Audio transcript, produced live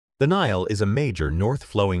The Nile is a major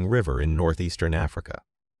north-flowing river in northeastern Africa.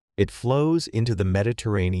 It flows into the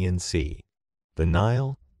Mediterranean Sea. The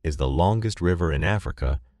Nile is the longest river in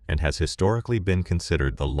Africa and has historically been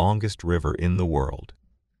considered the longest river in the world,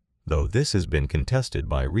 though this has been contested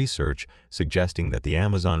by research suggesting that the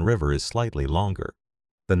Amazon River is slightly longer.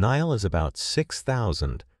 The Nile is about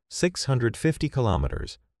 6,650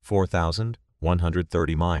 kilometers,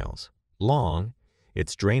 4,130 miles, long.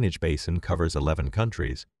 Its drainage basin covers 11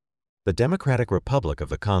 countries: the Democratic Republic of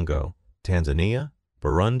the Congo, Tanzania,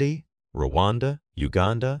 Burundi, Rwanda,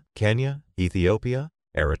 Uganda, Kenya, Ethiopia,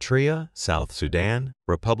 Eritrea, South Sudan,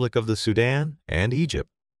 Republic of the Sudan, and Egypt.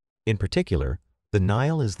 In particular, the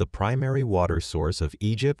Nile is the primary water source of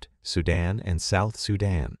Egypt, Sudan, and South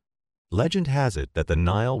Sudan. Legend has it that the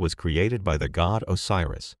Nile was created by the god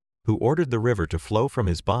Osiris, who ordered the river to flow from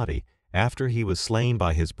his body after he was slain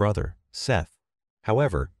by his brother, Seth.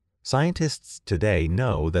 However, scientists today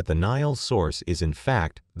know that the Nile's source is in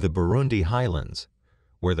fact the Burundi highlands,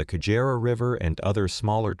 where the Kagera River and other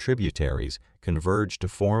smaller tributaries converge to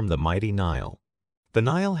form the mighty Nile. The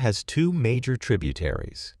Nile has two major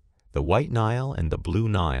tributaries, the White Nile and the Blue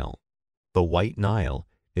Nile. The White Nile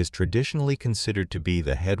is traditionally considered to be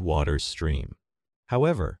the headwaters stream.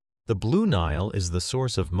 However, the Blue Nile is the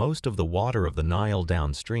source of most of the water of the Nile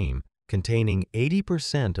downstream, containing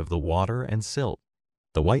 80% of the water and silt.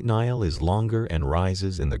 The White Nile is longer and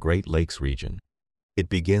rises in the Great Lakes region. It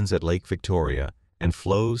begins at Lake Victoria and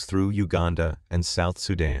flows through Uganda and South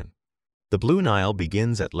Sudan. The Blue Nile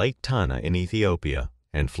begins at Lake Tana in Ethiopia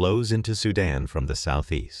and flows into Sudan from the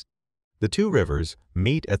southeast. The two rivers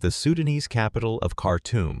meet at the Sudanese capital of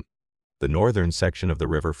Khartoum. The northern section of the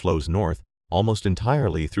river flows north almost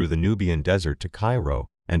entirely through the Nubian Desert to Cairo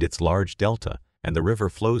and its large delta, and the river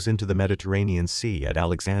flows into the Mediterranean Sea at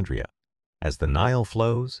Alexandria. As the Nile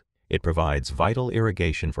flows, it provides vital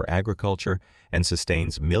irrigation for agriculture and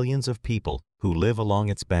sustains millions of people who live along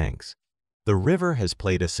its banks. The river has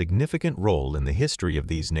played a significant role in the history of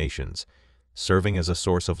these nations, serving as a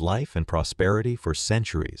source of life and prosperity for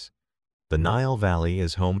centuries. The Nile Valley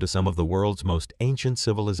is home to some of the world's most ancient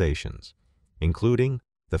civilizations, including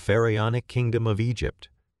the Pharaonic Kingdom of Egypt,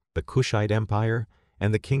 the Kushite Empire,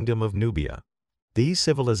 and the Kingdom of Nubia. These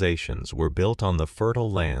civilizations were built on the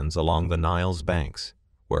fertile lands along the Nile's banks,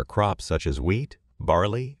 where crops such as wheat,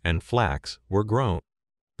 barley, and flax were grown.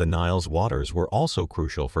 The Nile's waters were also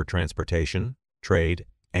crucial for transportation, trade,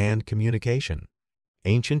 and communication.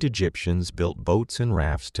 Ancient Egyptians built boats and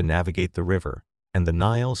rafts to navigate the river, and the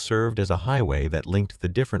Nile served as a highway that linked the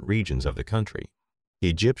different regions of the country.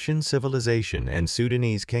 Egyptian civilization and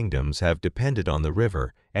Sudanese kingdoms have depended on the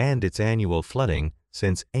river and its annual flooding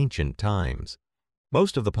since ancient times.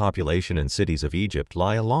 Most of the population and cities of Egypt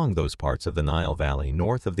lie along those parts of the Nile Valley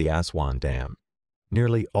north of the Aswan Dam.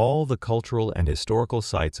 Nearly all the cultural and historical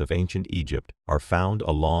sites of ancient Egypt are found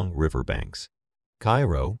along riverbanks.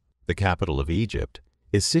 Cairo, the capital of Egypt,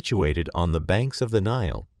 is situated on the banks of the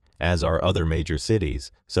Nile, as are other major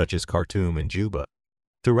cities such as Khartoum and Juba.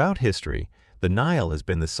 Throughout history, the Nile has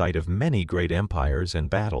been the site of many great empires and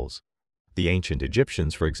battles. The ancient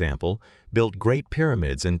Egyptians, for example, built great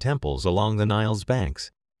pyramids and temples along the Nile's banks,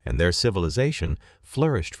 and their civilization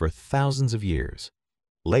flourished for thousands of years.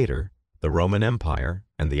 Later, the Roman Empire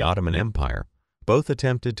and the Ottoman Empire both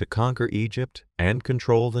attempted to conquer Egypt and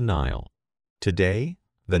control the Nile. Today,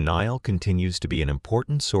 the Nile continues to be an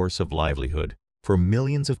important source of livelihood for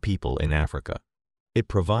millions of people in Africa. It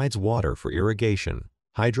provides water for irrigation,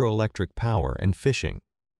 hydroelectric power, and fishing.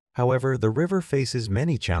 However, the river faces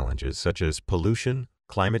many challenges such as pollution,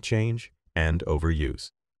 climate change, and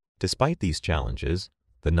overuse. Despite these challenges,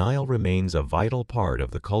 the Nile remains a vital part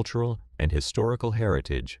of the cultural and historical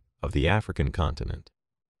heritage of the African continent.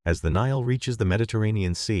 As the Nile reaches the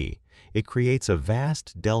Mediterranean Sea, it creates a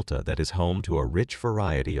vast delta that is home to a rich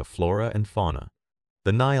variety of flora and fauna.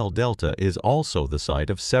 The Nile Delta is also the site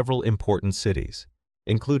of several important cities,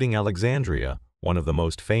 including Alexandria, one of the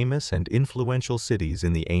most famous and influential cities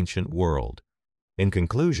in the ancient world. In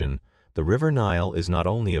conclusion, the River Nile is not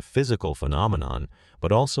only a physical phenomenon,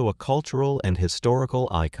 but also a cultural and historical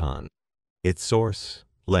icon. Its source,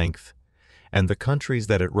 length, and the countries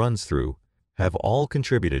that it runs through have all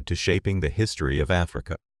contributed to shaping the history of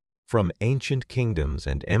Africa. From ancient kingdoms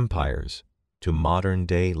and empires to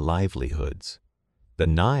modern-day livelihoods, the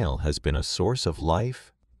Nile has been a source of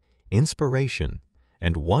life, inspiration,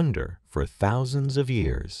 and wonder for thousands of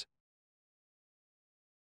years.